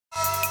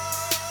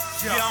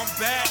Yeah, I'm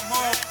back,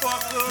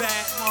 motherfucker.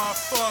 Back,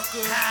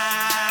 motherfucker.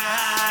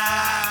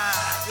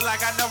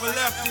 Like I never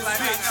left this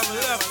bitch.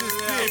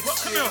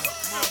 Come here.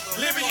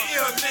 Live in your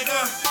ear,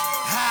 nigga.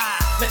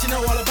 Let you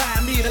know all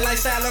about me, the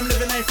lifestyle I'm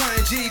living ain't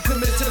frontin' G.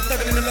 Committed to the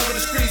thuggin' and the love of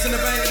the streets, and the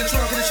bang in the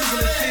trunk and the shoes and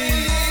the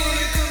feet.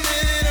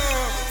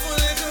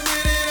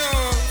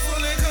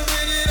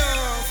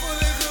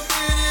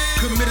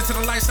 Committed to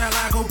the lifestyle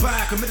I go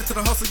by. Committed to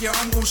the hustle, yeah,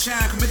 I'm gon'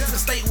 shine. Committed to the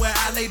state where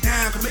I lay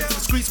down. Committed to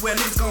the streets where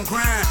niggas gon'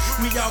 grind.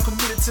 We all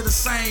committed to the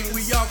same.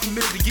 We all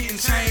committed to getting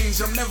change.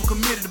 I'm never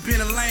committed to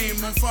being a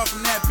lame. I'm far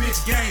from that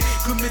bitch game.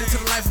 Committed to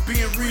the life of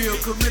being real.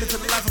 Committed to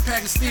the life of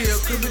packing steel.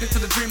 Committed to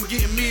the dream of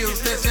getting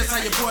meals. That's just how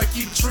your boy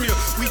keep it real.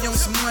 We on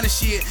some money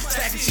shit.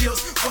 Stacking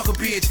chips, fuck a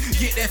bitch.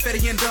 Get that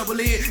fatty and double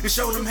it. And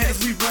show them haters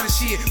we running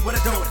shit. What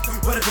a dope,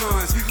 what a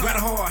guns. Ride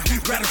a hard,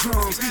 ride a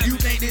drums. You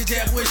think this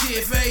jab boy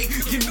shit fake?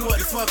 Give me what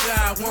the fuck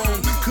I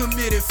want.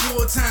 Committed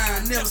full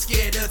time, never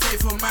scared to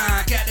take for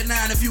mine. Got the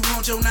 9 if you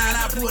want your 9,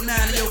 I put 9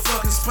 in your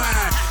fucking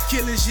spine.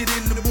 Killing shit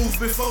in the booth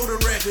before the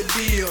record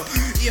deal.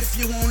 If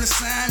you wanna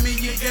sign me,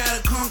 you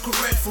gotta come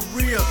correct for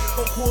real.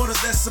 4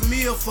 quarters, that's a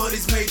meal for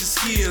these major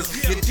skills.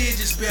 Your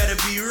digits better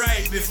be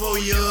right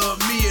before you up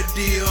me a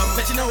deal.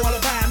 Let you know all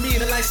about me,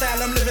 the lifestyle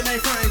I'm living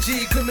ain't frontin'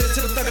 G. Committed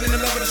to the thuggin' and the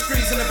love of the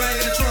streets, and the bang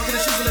in the trunk and the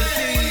shoes and the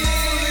keys.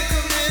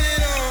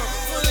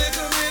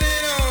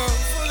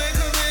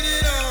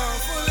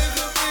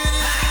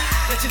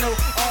 You know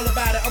all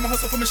about it. I'ma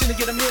hustle for my shit and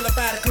get a meal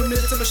about it.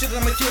 Committed to my shit and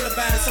I'ma kill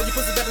about it. So you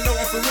pussy better know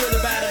I'm for real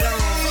about it.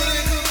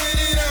 Fully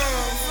committed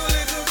on,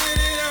 fully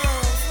committed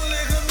on, fully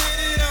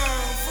committed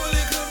on,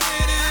 fully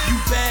committed. You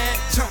bad,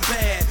 jump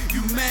bad. You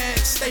mad,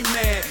 stay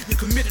mad. You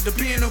committed to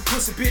being no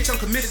pussy, bitch. I'm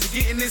committed to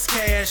getting this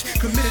cash.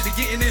 Committed to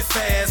getting it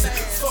fast.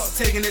 Fuck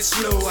taking it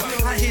slow.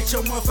 I hit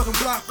your motherfucking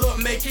block up,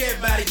 make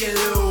everybody get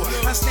low.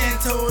 I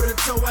stand toe to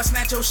toe, I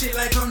snatch your shit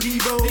like I'm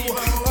Debo.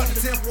 All the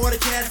temp, water,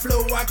 cash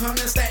flow, I come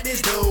and stack this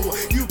dough.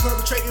 You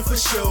perpetrating for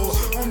show.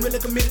 I'm really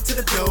committed to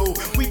the dough.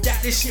 We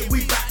got this shit,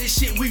 we got this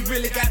shit, we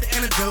really got the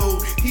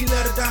antidote. He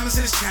love the diamonds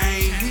in his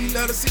chain, he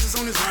love the scissors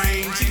on his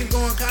range. He can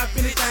go and cop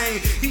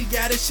anything, he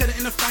got his cheddar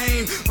in the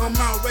fame. I'm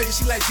outrageous,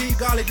 she like G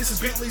Golly, this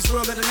is Bentley's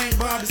world, that it ain't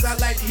Barbies. I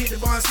like to hit the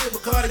bar and sip a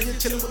car to get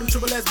chillin' with them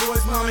triple S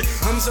boys, mommy.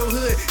 I'm so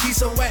hood, he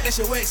so whack, that's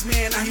your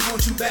ex-man, now he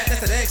want you back.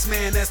 That's that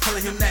X-man that's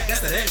telling him that, that's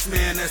that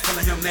X-man that's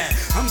telling him that.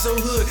 I'm so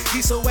hood,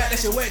 he so whack,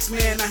 that's your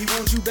ex-man, now he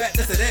want you back.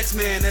 That's that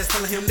X-man that's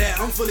telling him that.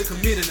 I'm fully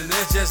committed and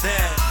that's just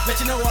that. Let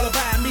you know all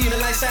about me, the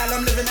lifestyle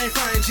I'm living ain't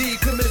frontin' G.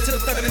 Committed to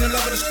the thuggin' and the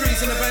love of the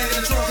streets, and the bang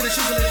in the trunk and the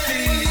shoes and the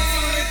keys.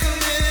 Fully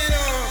committed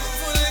on,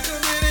 fully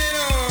committed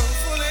on,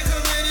 fully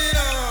committed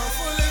on,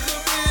 fully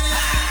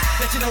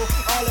committed. Let you know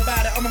all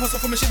about it. I'ma hustle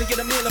for my shit and get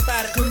a meal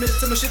about it. Committed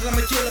to my shit and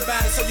I'ma kill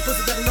about it. So you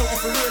pussy better know I'm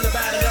for real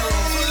about it.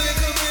 Fully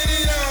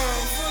committed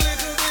on, fully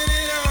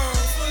committed on,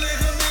 fully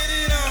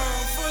committed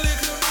on, fully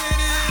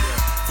committed.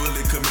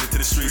 Fully committed to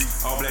the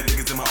streets. All black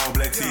niggas in my all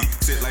black tee.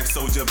 Sit like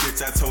soldier,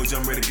 bitch. I told you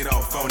I'm ready to get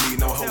off. I don't need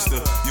no holster.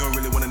 You don't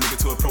really want a nigga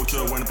to approach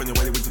you. Run up on your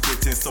way with your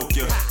bitch and soak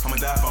you.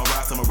 I'ma die for a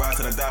ride, so I'ma ride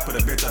till I die. Put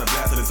a bitch on the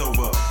blast till it's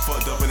over.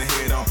 Fucked up in the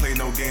head, I don't play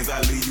no games. I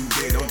leave you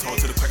dead. Don't talk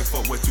to the crackers,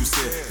 fuck what you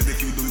said. Cause if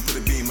you do, you put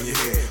a beam on your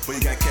head. But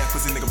you got cat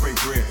pussy, nigga break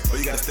bread.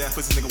 Or you got a staff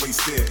pussy, nigga where you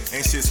stare.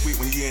 Ain't shit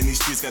sweet when you in these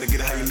streets. Gotta get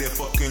it how you live,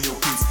 fucking your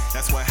peace.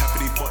 That's why half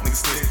of these fuck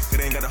niggas slip.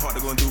 Cause they ain't got the heart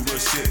to go and do real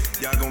shit.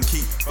 Y'all gon'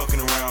 keep fucking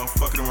around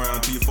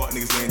till you fuck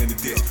niggas laying in the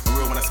ditch. I'm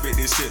real when I spit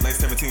this shit. Like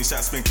 17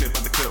 shots, spin clip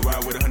out the clip.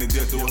 Ride with 100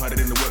 dip, do 100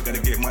 in the work.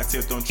 Gotta get my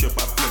tip, don't trip,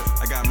 I flip.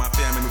 I got my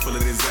family full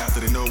of disaster.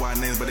 They know why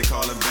names, but they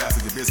call us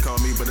bastards. Your bitch call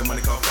me, but the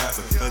money call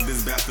faster. Cause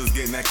this bastard's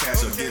getting that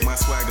cash up. Get my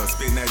swagger,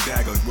 spitting that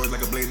dagger. Words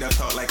like a blade that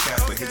talk like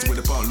Casper. Hit you with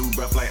a pump, lube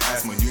breath like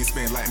asthma. You ain't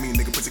spin like me,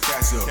 nigga, put your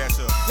cash up.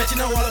 Let you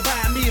know all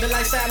about me, the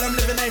lifestyle I'm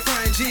living ain't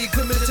frontin' G.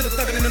 Committed to the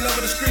thuggin' and the love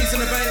of the streets,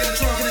 and the bang in the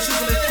trunk and the shoes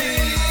and the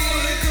keys.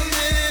 Fully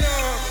committed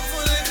on,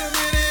 fully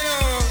committed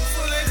on,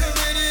 fully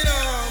committed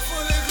on,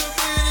 fully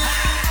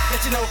committed.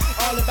 Let you know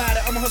all about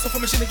it. I'ma hustle for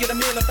my shit and get a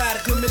meal about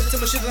it. Committed to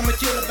my shit and I'ma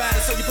kill about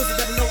it. So you pussy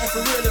better know I'm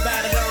for real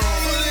about it.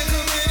 Fully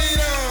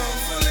committed on,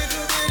 fully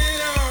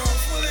committed on,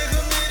 fully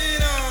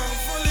committed on,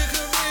 fully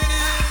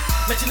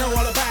committed. Let you know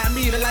all about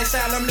me, the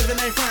lifestyle I'm living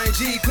ain't frontin'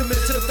 G.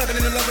 Committed to the thuggin'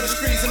 and the love of the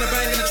streets, and the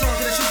bang in the trunk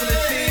and the shoes and the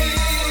keys.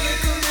 Fully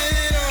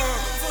committed on,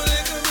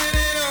 fully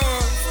committed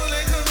on,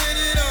 fully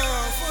committed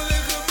on, fully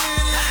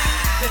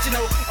committed. Let you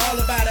know all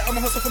about it.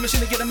 I'ma hustle for my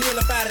shit and get a meal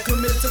about it.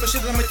 Committed to my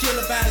shit and I'ma kill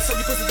about it. So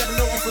you pussy better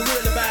know I'm for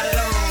real about it.